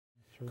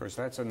Of course,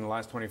 that's in the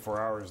last 24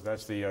 hours.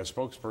 That's the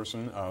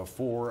spokesperson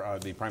for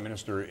the Prime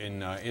Minister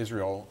in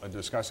Israel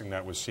discussing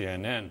that with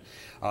CNN.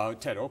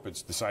 Ted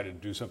Opitz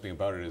decided to do something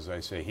about it, as I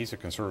say. He's a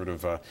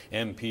conservative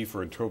MP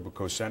for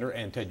Etobicoke Centre.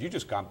 And Ted, you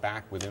just got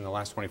back within the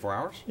last 24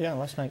 hours? Yeah,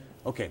 last night.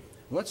 Okay.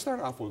 Let's start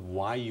off with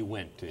why you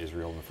went to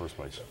Israel in the first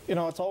place. You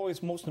know, it's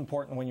always most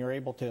important when you're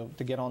able to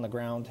get on the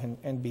ground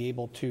and be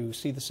able to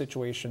see the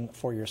situation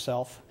for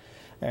yourself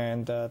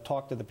and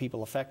talk to the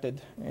people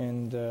affected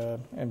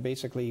and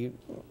basically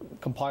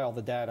compile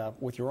the data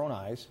with your own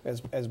eyes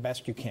as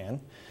best you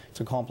can. It's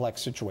a complex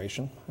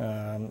situation,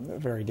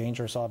 very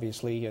dangerous,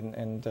 obviously,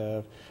 and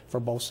for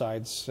both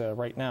sides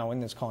right now in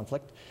this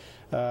conflict.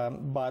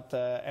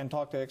 And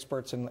talk to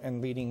experts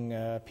and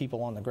leading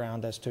people on the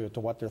ground as to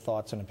what their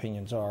thoughts and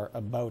opinions are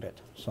about it.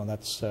 So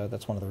that's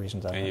one of the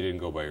reasons I went. And you didn't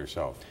go by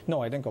yourself?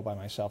 No, I didn't go by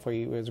myself.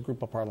 It was a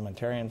group of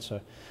parliamentarians.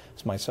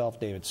 It's myself,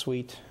 David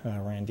Sweet,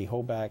 Randy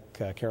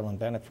Hoback, Carolyn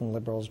Bennett from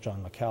Liberals,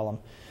 John McCallum,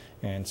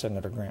 and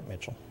Senator Grant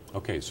Mitchell.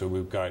 Okay, so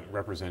we've got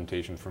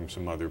representation from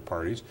some other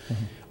parties.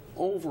 Mm-hmm.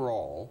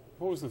 Overall,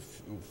 what was the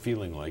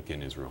feeling like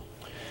in Israel?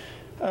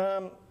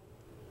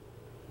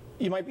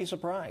 You might be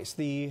surprised.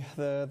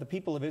 The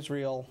people of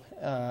Israel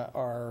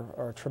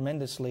are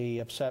tremendously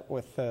upset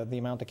with the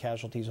amount of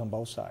casualties on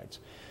both sides.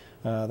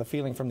 The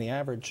feeling from the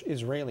average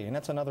Israeli, and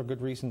that's another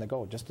good reason to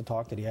go, just to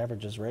talk to the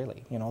average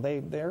Israeli. You know,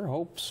 their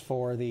hopes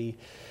for the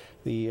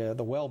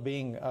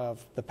well-being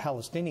of the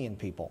Palestinian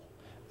people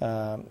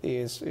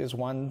is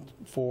one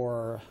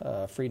for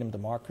freedom,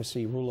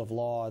 democracy, rule of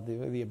law,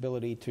 the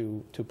ability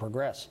to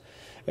progress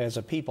as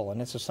a people.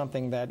 And this is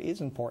something that is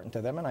important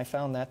to them, and I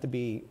found that to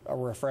be a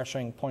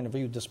refreshing point of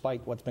view despite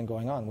what's been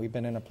going on. We've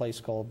been in a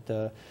place called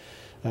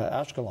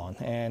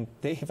Ashkelon, and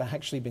they have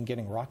actually been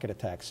getting rocket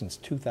attacks since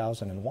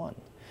 2001.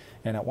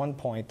 And at one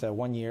point,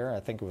 one year,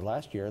 I think it was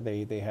last year,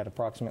 they had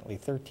approximately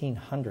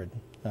 1,300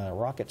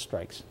 rocket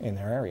strikes in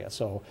their area.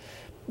 So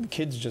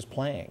kids just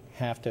playing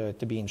have to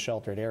be in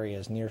sheltered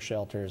areas, near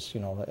shelters.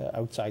 You know,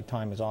 outside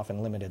time is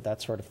often limited, that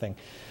sort of thing.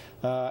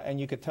 And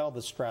you could tell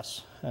the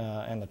stress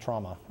and the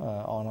trauma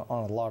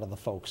on a lot of the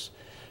folks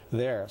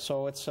there.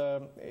 So it's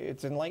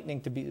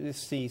enlightening to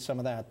see some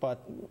of that.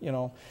 But you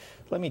know,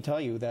 let me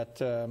tell you that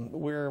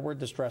we're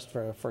distressed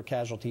for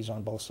casualties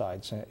on both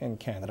sides in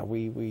Canada.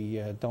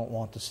 We don't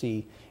want to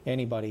see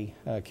anybody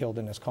killed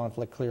in this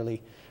conflict.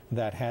 Clearly,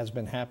 that has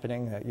been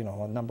happening. You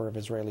know, a number of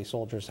Israeli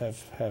soldiers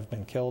have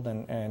been killed,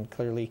 and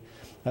clearly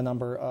a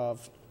number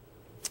of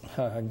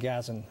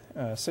Gazan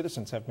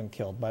citizens have been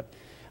killed. But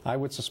I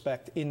would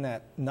suspect in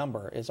that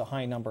number is a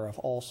high number of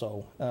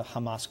also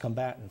Hamas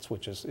combatants,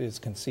 which is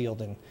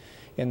concealed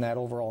in that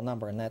overall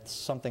number, and that's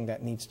something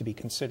that needs to be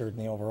considered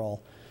in the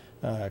overall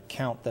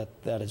count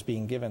that is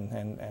being given,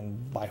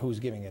 and by who's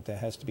giving it, that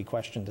has to be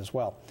questioned as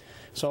well.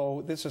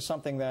 So this is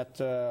something that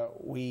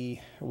we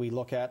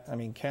look at. I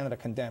mean, Canada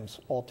condemns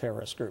all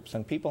terrorist groups,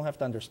 and people have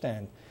to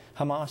understand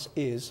Hamas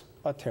is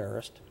a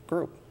terrorist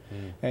group.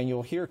 And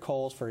you'll hear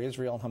calls for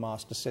Israel and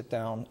Hamas to sit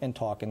down and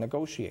talk and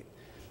negotiate.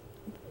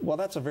 Well,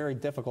 that's a very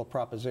difficult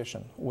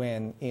proposition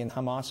when in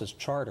Hamas's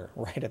charter,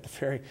 right at the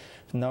very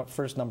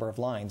first number of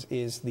lines,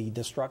 is the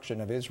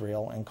destruction of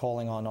Israel and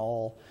calling on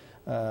all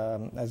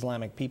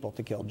Islamic people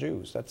to kill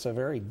Jews. That's a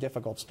very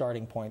difficult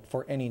starting point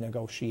for any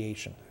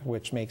negotiation,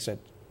 which makes it,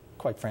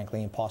 quite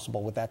frankly,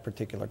 impossible with that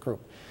particular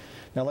group.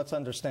 Now let's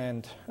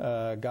understand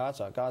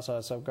Gaza. Gaza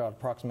has got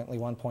approximately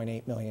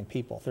 1.8 million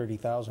people.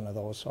 30,000 of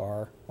those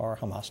are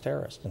Hamas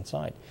terrorists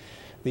inside.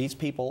 These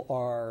people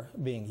are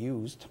being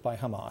used by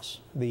Hamas.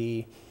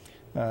 The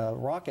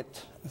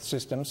rocket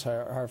systems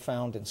are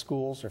found in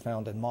schools, they're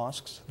found in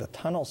mosques. The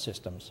tunnel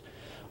systems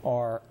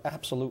are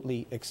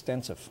absolutely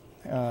extensive.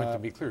 But to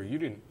be clear, you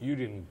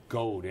didn't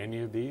go to any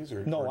of these,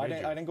 or no? Or I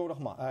didn't go to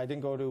Hamas. I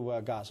didn't go to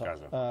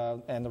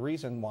Gaza. And the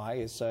reason why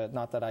is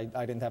not that I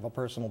didn't have a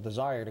personal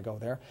desire to go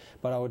there,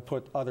 but I would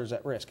put others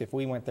at risk if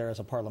we went there as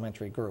a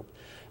parliamentary group.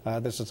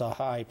 This is a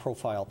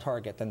high-profile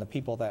target, and the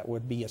people that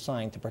would be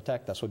assigned to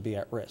protect us would be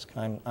at risk.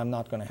 I'm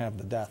not going to have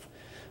the death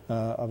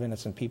of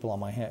innocent people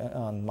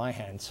on my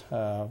hands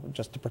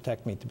just to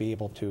protect me to be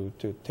able to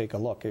take a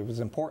look. It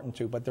was important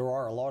to, but there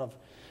are a lot of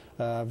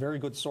very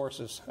good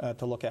sources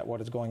to look at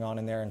what is going on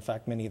in there. In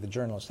fact, many of the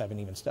journalists haven't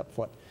even stepped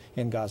foot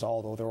in Gaza,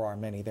 although there are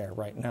many there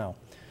right now.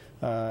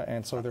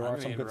 And so there are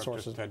some good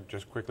sources.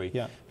 Just quickly,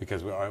 yeah,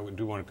 because I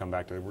do want to come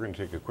back to it. We're going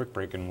to take a quick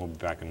break, and we'll be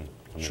back in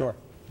a minute. Sure.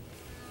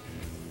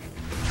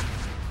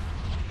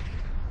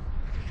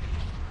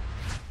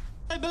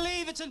 I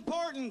believe it's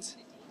important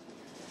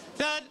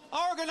that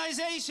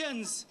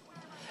organizations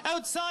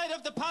outside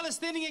of the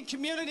Palestinian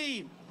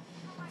community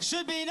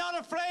should be not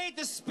afraid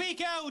to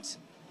speak out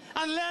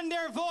and lend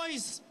their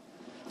voice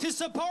to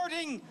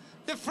supporting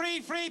the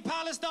Free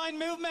Palestine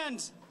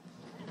movement.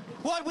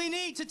 What we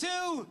need to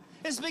do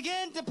is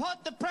begin to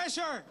put the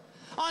pressure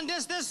on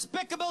this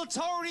despicable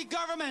Tory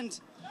government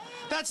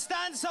that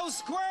stands so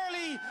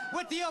squarely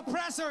with the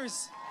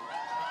oppressors.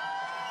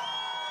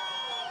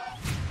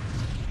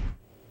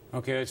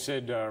 Okay, I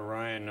said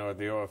Ryan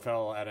the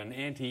OFL at an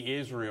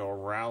anti-Israel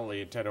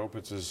rally. Ted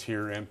Opitz is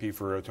here, MP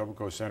for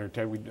Etobicoke Centre.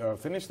 Ted, we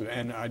finished it,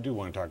 and I do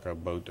want to talk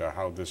about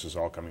how this is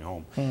all coming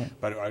home.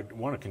 But I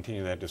want to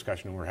continue that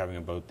discussion we're having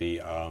about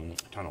the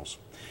tunnels.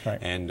 Right.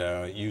 And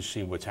you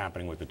see what's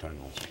happening with the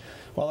tunnels.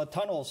 Well, the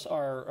tunnels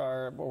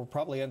are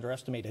probably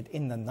underestimated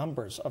in the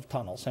numbers of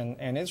tunnels,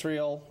 and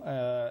Israel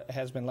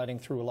has been letting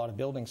through a lot of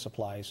building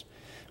supplies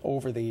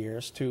over the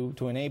years to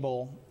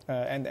enable,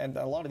 and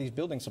a lot of these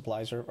building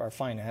supplies are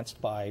financed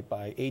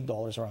by aid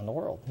dollars around the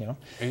world, you know.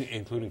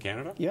 Including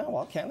Canada? Yeah,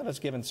 well, Canada's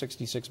given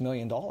 $66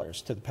 million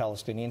to the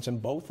Palestinians in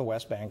both the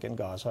West Bank and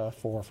Gaza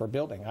for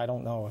building. I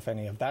don't know if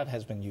any of that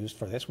has been used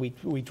for this.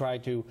 We try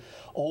to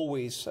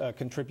always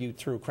contribute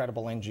through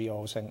credible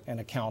NGOs and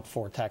account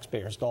for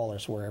taxpayers'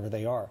 dollars wherever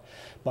they are.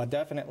 But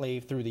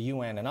definitely through the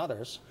UN and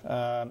others,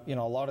 you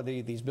know, a lot of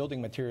these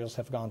building materials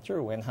have gone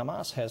through, and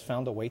Hamas has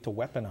found a way to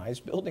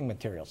weaponize building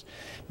materials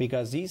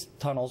because these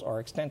tunnels are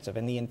extensive,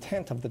 and the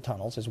intent of the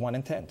tunnels is one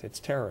intent. It's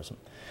terrorism.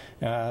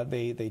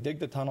 They dig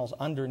the tunnels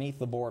underneath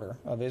the border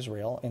of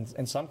Israel,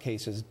 in some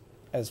cases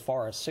as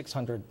far as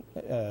 600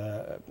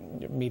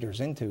 meters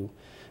into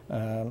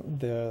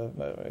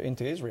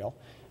Israel,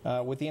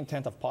 with the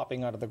intent of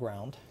popping out of the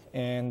ground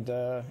and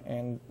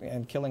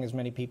killing as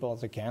many people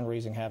as they can,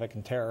 raising havoc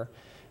and terror.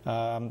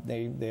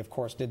 They of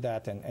course did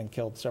that and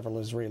killed several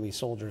Israeli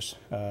soldiers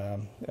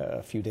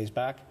a few days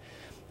back.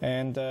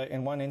 And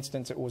in one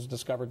instance, it was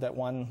discovered that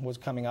one was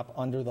coming up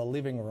under the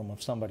living room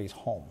of somebody's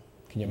home.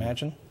 Can you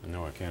imagine?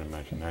 No, I can't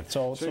imagine that.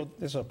 So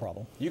this is a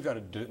problem. You got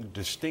a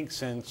distinct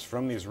sense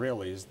from the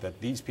Israelis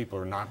that these people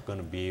are not going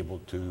to be able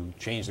to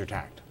change their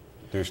tact.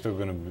 They're still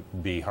going to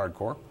be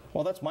hardcore?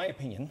 Well, that's my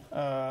opinion.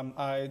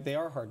 They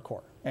are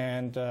hardcore,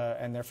 and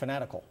they're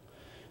fanatical.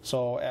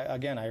 So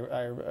again,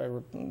 I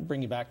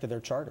bring you back to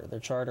their charter. Their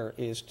charter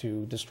is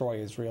to destroy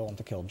Israel and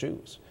to kill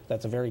Jews.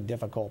 That's a very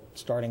difficult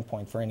starting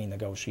point for any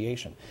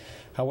negotiation.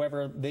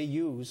 However, they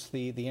use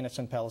the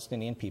innocent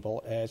Palestinian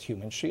people as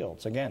human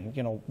shields. Again,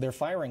 you know, their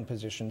firing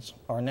positions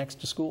are next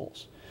to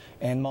schools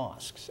and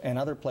mosques and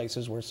other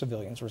places where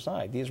civilians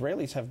reside. The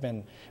Israelis have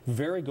been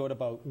very good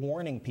about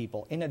warning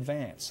people in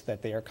advance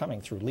that they are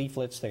coming through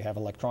leaflets. They have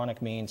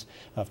electronic means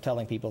of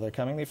telling people they're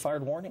coming. They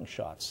fired warning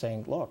shots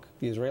saying, look,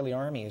 the Israeli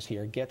army is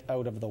here, get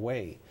out of the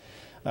way.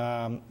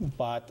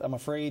 But I'm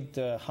afraid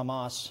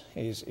Hamas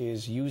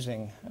is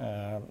using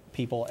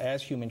people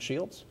as human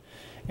shields,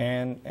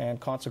 and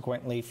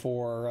consequently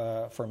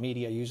for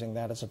media using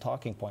that as a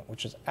talking point,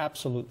 which is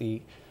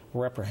absolutely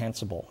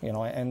reprehensible, you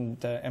know.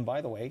 And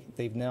by the way,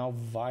 they've now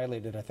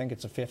violated, I think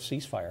it's a 5th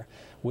ceasefire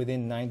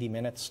within 90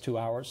 minutes, 2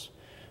 hours.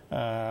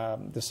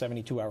 The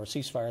 72-hour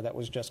ceasefire that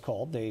was just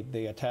called.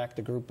 They attacked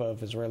a group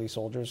of Israeli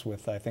soldiers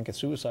with, I think, a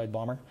suicide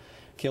bomber,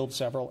 killed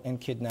several,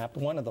 and kidnapped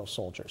one of those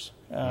soldiers.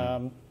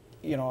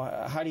 You know,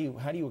 how do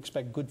you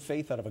expect good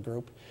faith out of a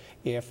group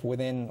if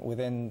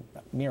within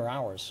mere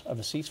hours of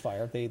a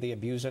ceasefire they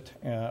abuse it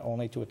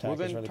only to attack Israeli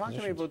positions? Well, then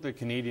talk to me about the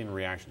Canadian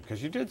reaction,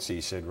 because you did see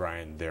Sid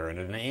Ryan there and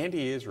an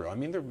anti-Israel. I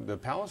mean, the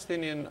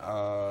Palestinian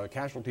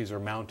casualties are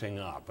mounting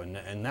up,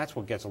 and that's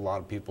what gets a lot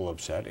of people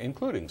upset,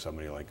 including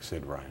somebody like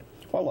Sid Ryan.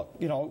 Well, look,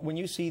 you know, when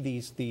you see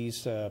these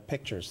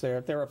pictures,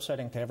 they're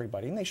upsetting to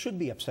everybody, and they should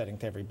be upsetting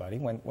to everybody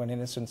when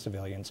innocent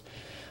civilians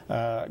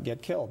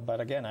get killed.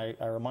 But again,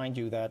 I remind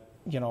you that,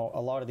 you know, a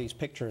lot of these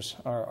pictures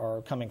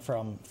are coming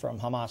from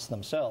Hamas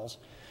themselves,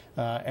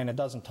 and it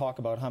doesn't talk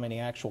about how many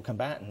actual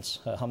combatants,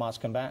 Hamas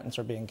combatants,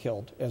 are being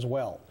killed as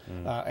well.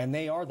 And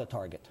they are the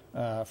target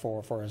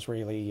for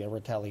Israeli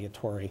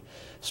retaliatory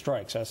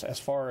strikes. As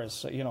far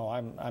as, you know,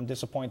 I'm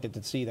disappointed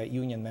to see that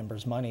union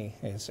members' money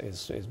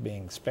is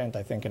being spent,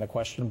 I think, in a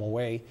questionable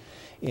way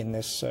in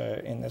this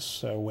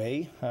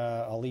way.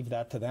 I'll leave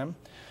that to them.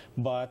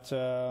 But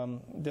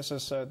this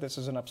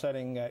is an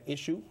upsetting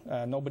issue.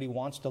 Nobody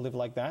wants to live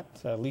like that,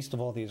 least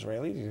of all the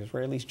Israelis. The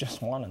Israelis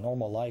just want a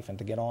normal life and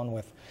to get on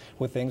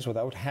with things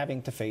without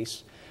having to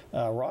face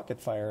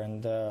rocket fire.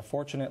 And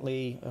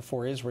fortunately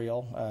for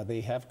Israel,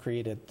 they have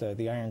created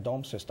the Iron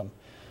Dome system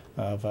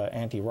of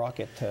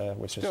anti-rocket,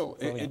 which is still,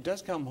 it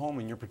does come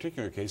home in your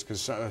particular case,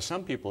 because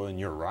some people in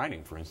your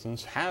riding, for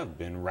instance, have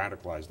been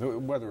radicalized,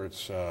 whether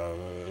it's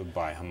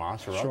by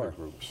Hamas or other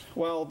groups.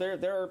 Well,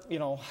 they're you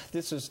know,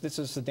 this is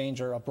the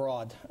danger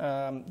abroad.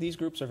 These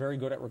groups are very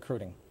good at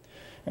recruiting,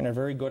 and they're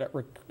very good at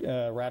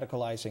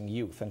radicalizing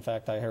youth. In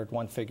fact, I heard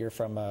one figure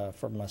from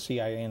a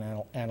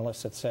CIA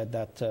analyst that said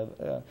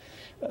that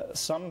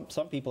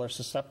some people are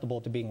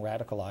susceptible to being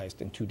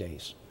radicalized in 2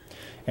 days.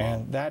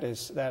 And that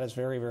is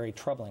very, very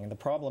troubling. And the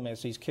problem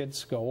is these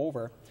kids go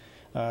over,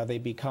 they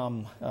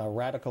become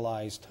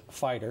radicalized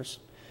fighters,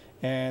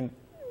 and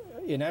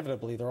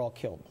inevitably they're all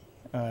killed.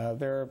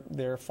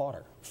 They're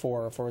fodder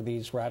for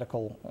these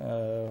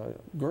radical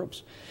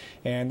groups.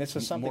 And this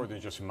is something more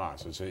than just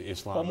Hamas. It's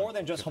Islam. Well, more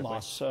than just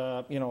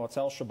Hamas. You know, it's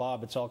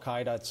Al-Shabaab, it's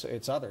Al-Qaeda,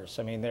 it's others.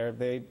 I mean,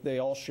 they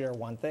all share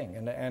one thing,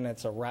 and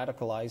it's a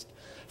radicalized,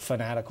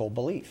 fanatical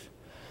belief.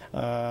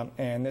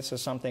 And this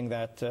is something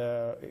that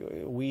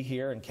we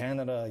here in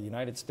Canada,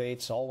 United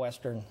States, all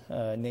Western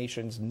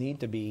nations need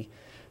to be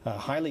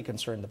highly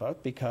concerned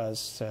about,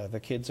 because the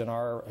kids in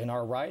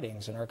our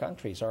ridings, in our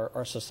countries,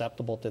 are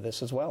susceptible to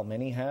this as well.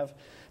 Many have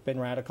been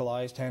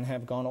radicalized and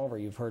have gone over.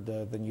 You've heard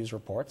the news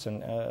reports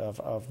and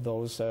of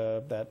those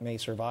that may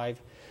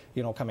survive,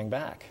 coming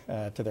back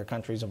to their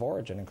countries of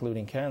origin,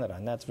 including Canada,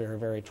 and that's very,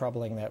 very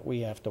troubling that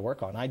we have to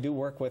work on. I do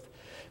work with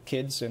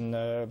kids in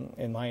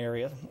my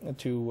area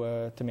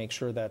to make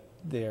sure that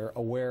they're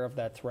aware of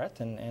that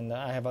threat, and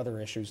I have other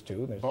issues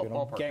too. There's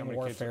gang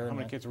warfare. How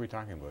many kids are we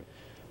talking about?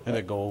 And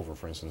they go over,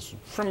 for instance,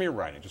 from your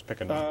riding, just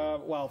pick a number.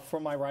 Well,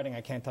 from my riding,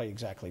 I can't tell you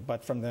exactly,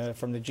 but from the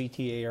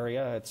GTA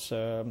area, it's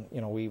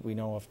we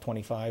know of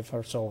 25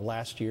 or so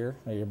last year,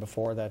 a year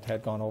before, that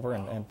had gone over,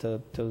 and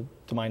to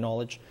my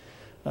knowledge,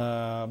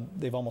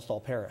 they've almost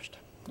all perished.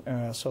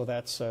 So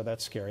that's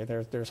scary.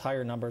 There's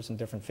higher numbers and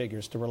different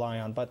figures to rely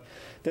on, but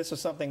this is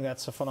something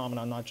that's a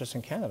phenomenon not just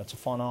in Canada; it's a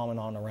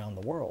phenomenon around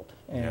the world,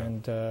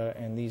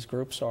 and these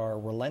groups are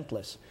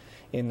relentless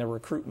in the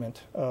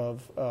recruitment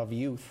of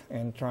youth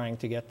and trying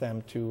to get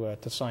them to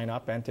sign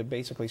up and to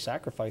basically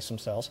sacrifice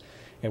themselves,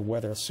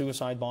 whether it's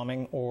suicide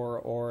bombing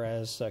or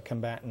as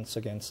combatants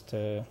against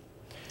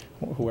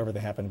whoever they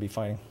happen to be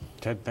fighting.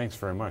 Ted, thanks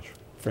very much.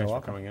 Thanks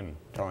for coming in and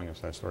telling us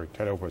that story.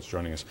 Ted Opitz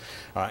joining us,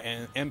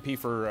 and MP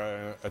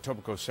for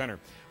Etobicoke Centre.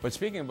 But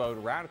speaking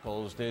about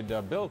radicals, did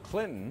Bill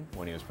Clinton,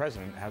 when he was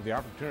president, have the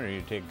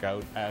opportunity to take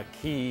out a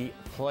key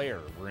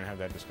player? We're going to have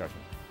that discussion.